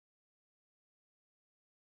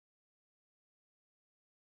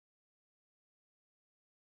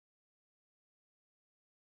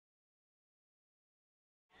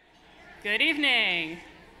Good evening.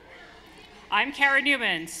 I'm Kara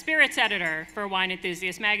Newman, Spirits Editor for Wine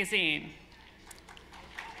Enthusiast magazine.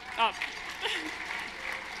 Oh,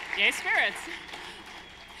 yay spirits.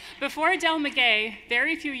 Before Del Maguey,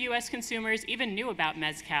 very few US consumers even knew about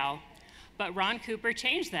Mezcal, but Ron Cooper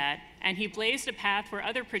changed that, and he blazed a path for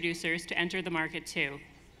other producers to enter the market too.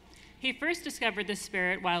 He first discovered this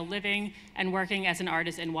spirit while living and working as an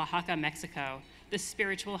artist in Oaxaca, Mexico, the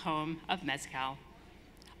spiritual home of Mezcal.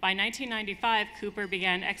 By 1995, Cooper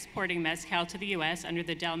began exporting Mezcal to the US under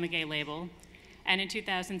the Del Maguey label, and in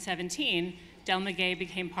 2017, Del Maguey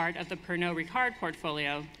became part of the Pernod Ricard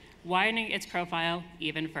portfolio, widening its profile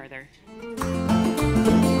even further.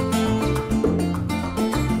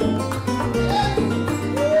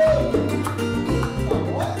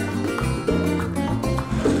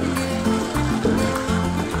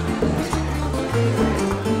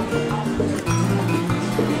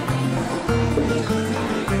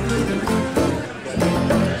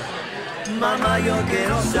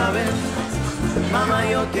 Mamá,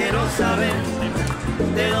 yo quiero saber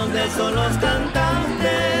de dónde son los cantantes,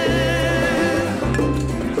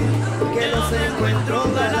 que los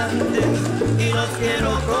encuentro galantes y los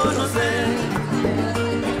quiero conocer,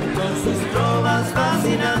 con sus trovas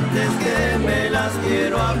fascinantes que me las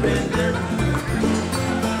quiero aprender.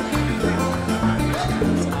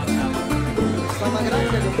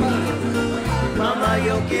 Mamá,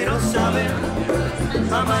 yo quiero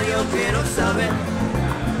saber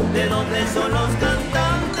de dónde son los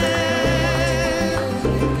cantantes,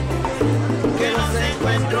 que los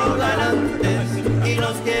encuentro galantes y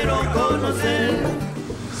los quiero conocer.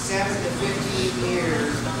 7 to 15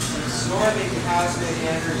 years, absorbing cosmic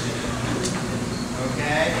energy.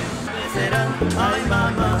 Okay? Serán, ay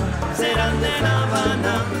mamá, serán de La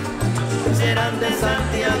Habana, serán de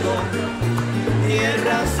Santiago,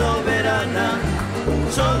 tierra soberana,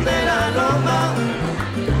 son de la loma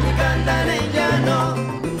y cantan en llano,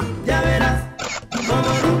 ya verás cómo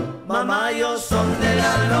no. Mamá, ellos son de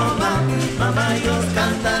la loma, mamá, ellos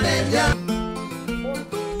cantan en llano.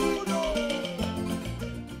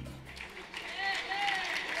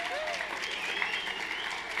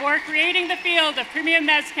 For creating the field of premium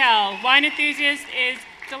Mezcal, Wine Enthusiast is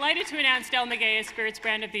delighted to announce Del Maguey as Spirits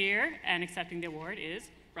Brand of the Year, and accepting the award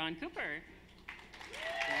is Ron Cooper.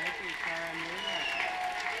 Thank you, Kara Newman.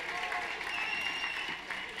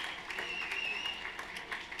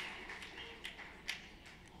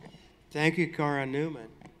 Thank you, Kara Newman.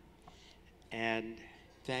 And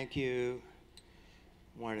thank you,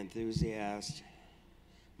 Wine Enthusiast,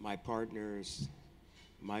 my partners,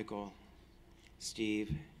 Michael,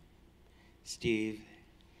 Steve,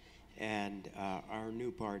 and our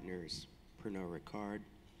new partners, Pernod Ricard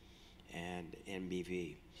and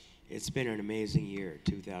NBV. It's been an amazing year,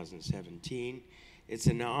 2017. It's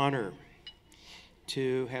an honor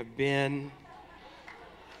to have been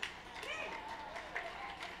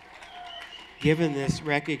given this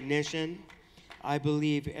recognition. I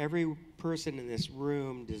believe every person in this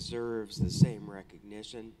room deserves the same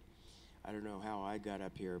recognition. I don't know how I got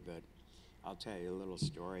up here, but I'll tell you a little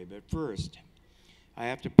story. But first, I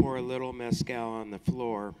have to pour a little mezcal on the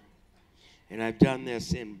floor, and I've done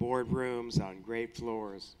this in boardrooms on great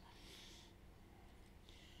floors.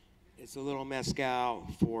 It's a little mezcal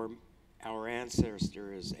for our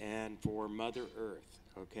ancestors and for Mother Earth,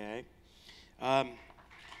 okay?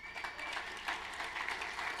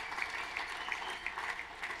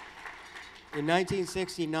 In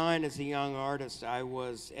 1969, as a young artist, I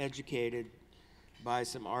was educated by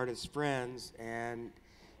some artist friends and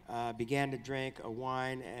began to drink a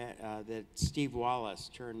wine that Steve Wallace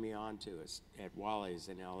turned me on to at Wally's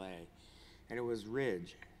in LA, and it was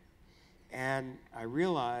Ridge. And I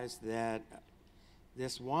realized that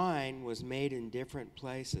this wine was made in different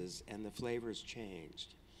places and the flavors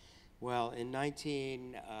changed. Well, in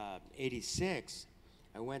 1986,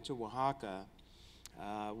 I went to Oaxaca,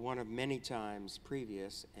 one of many times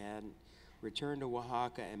previous, and returned to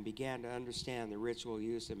Oaxaca and began to understand the ritual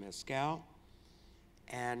use of mezcal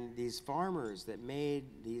and these farmers that made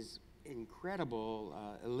these incredible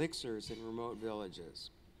elixirs in remote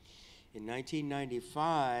villages. In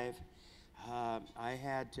 1995, I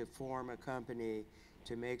had to form a company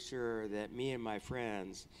to make sure that me and my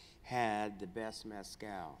friends had the best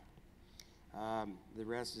mezcal. The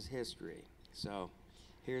rest is history. So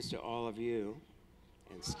here's to all of you,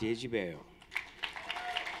 and Stigi Bale.